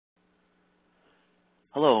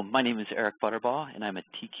Hello, my name is Eric Butterbaugh, and I'm a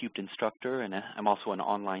T-Cubed instructor, and I'm also an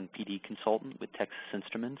online PD consultant with Texas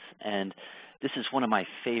Instruments. And this is one of my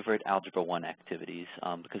favorite Algebra 1 activities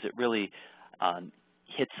because it really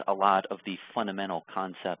hits a lot of the fundamental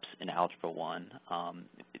concepts in Algebra 1.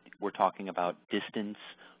 We're talking about distance,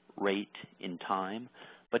 rate, in time.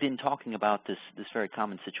 But in talking about this very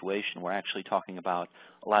common situation, we're actually talking about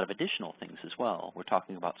a lot of additional things as well. We're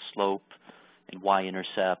talking about slope and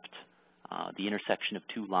y-intercept, the intersection of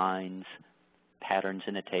two lines, patterns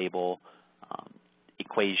in a table,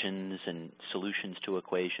 equations and solutions to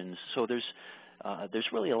equations. So there's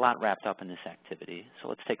really a lot wrapped up in this activity. So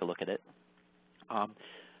let's take a look at it.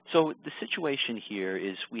 So the situation here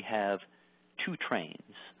is we have two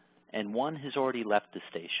trains, and one has already left the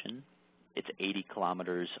station. It's 80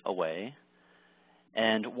 kilometers away,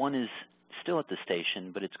 and one is still at the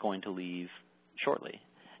station, but it's going to leave shortly.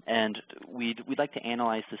 And we'd like to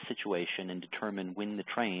analyze the situation and determine when the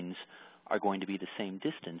trains are going to be the same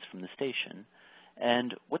distance from the station.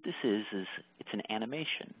 And what this is it's an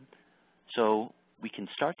animation. So we can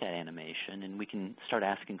start that animation and we can start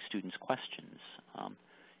asking students questions.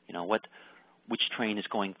 Which train is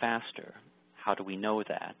going faster? How do we know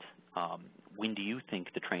that? When do you think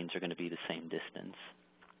the trains are going to be the same distance?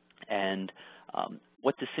 And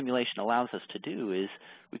what the simulation allows us to do is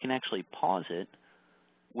we can actually pause it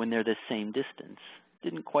when they're the same distance.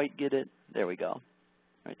 Didn't quite get it? There we go.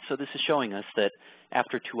 Right, so this is showing us that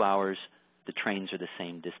after 2 hours, the trains are the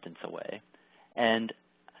same distance away. And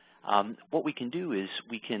what we can do is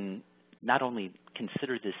we can not only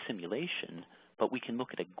consider this simulation, but we can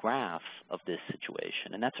look at a graph of this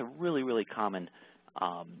situation. And that's a really, really common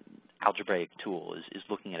algebraic tool is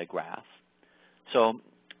looking at a graph. So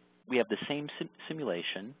we have the same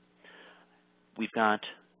simulation. We've got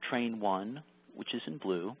train 1, which is in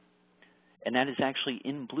blue, and that is actually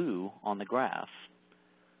in blue on the graph.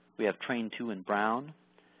 We have train 2 in brown,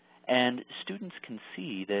 and students can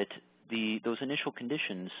see that those initial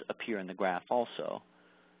conditions appear in the graph also.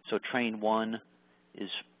 So train 1 is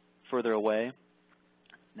further away.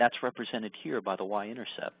 That's represented here by the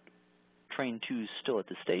y-intercept. Train 2 is still at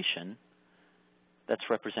the station. That's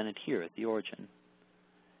represented here at the origin.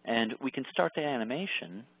 And we can start the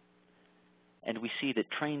animation, and we see that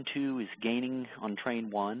train 2 is gaining on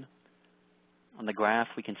train 1. On the graph,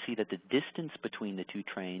 we can see that the distance between the two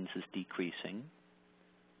trains is decreasing.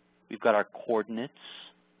 We've got our coordinates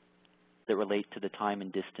that relate to the time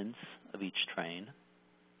and distance of each train.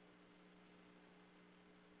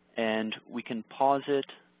 And we can pause it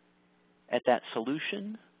at that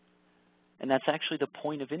solution, and that's actually the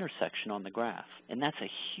point of intersection on the graph. And that's a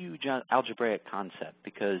huge algebraic concept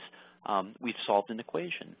because we've solved an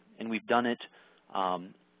equation, and we've done it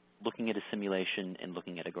looking at a simulation and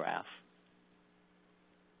looking at a graph.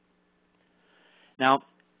 Now,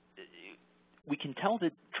 we can tell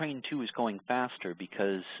that train 2 is going faster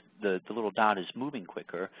because the little dot is moving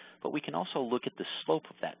quicker, but we can also look at the slope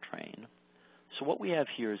of that train. So what we have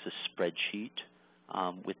here is a spreadsheet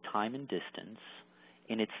with time and distance,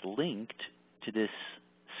 and it's linked to this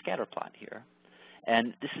scatter plot here.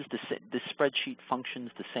 And this spreadsheet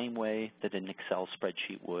functions the same way that an Excel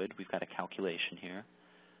spreadsheet would. We've got a calculation here.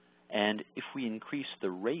 And if we increase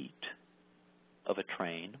the rate of a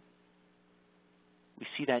train, we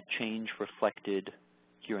see that change reflected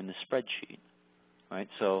here in the spreadsheet. Right?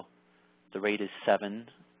 So the rate is 7,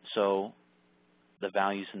 so the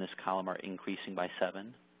values in this column are increasing by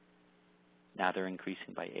 7. Now they're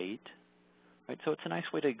increasing by 8. Right? So it's a nice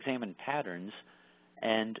way to examine patterns,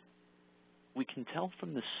 and we can tell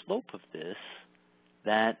from the slope of this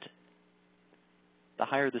that the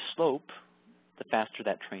higher the slope, the faster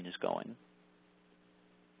that train is going.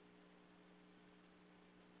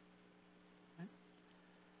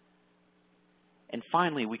 And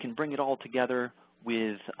finally, we can bring it all together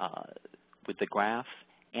with the graph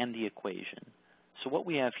and the equation. So what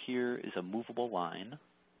we have here is a movable line,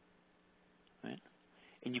 right?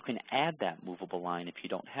 And you can add that movable line if you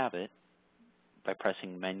don't have it by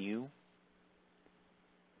pressing Menu,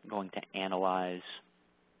 going to Analyze,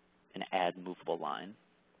 and Add Movable Line.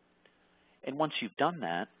 And once you've done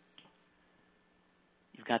that,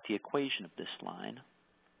 you've got the equation of this line.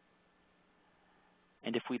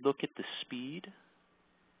 And if we look at the speed,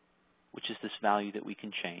 which is this value that we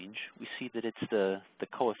can change, we see that it's the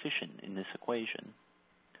coefficient in this equation.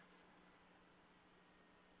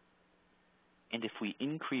 And if we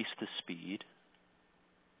increase the speed,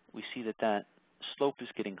 we see that that slope is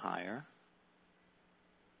getting higher.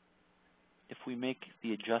 If we make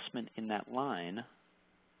the adjustment in that line,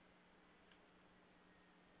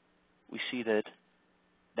 we see that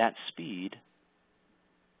that speed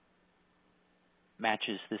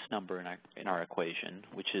matches this number in our equation,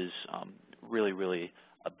 which is really, really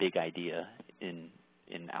a big idea in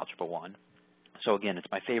Algebra 1. So again, it's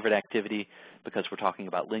my favorite activity because we're talking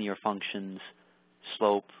about linear functions,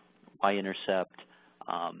 slope, y-intercept,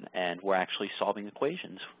 and we're actually solving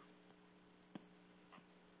equations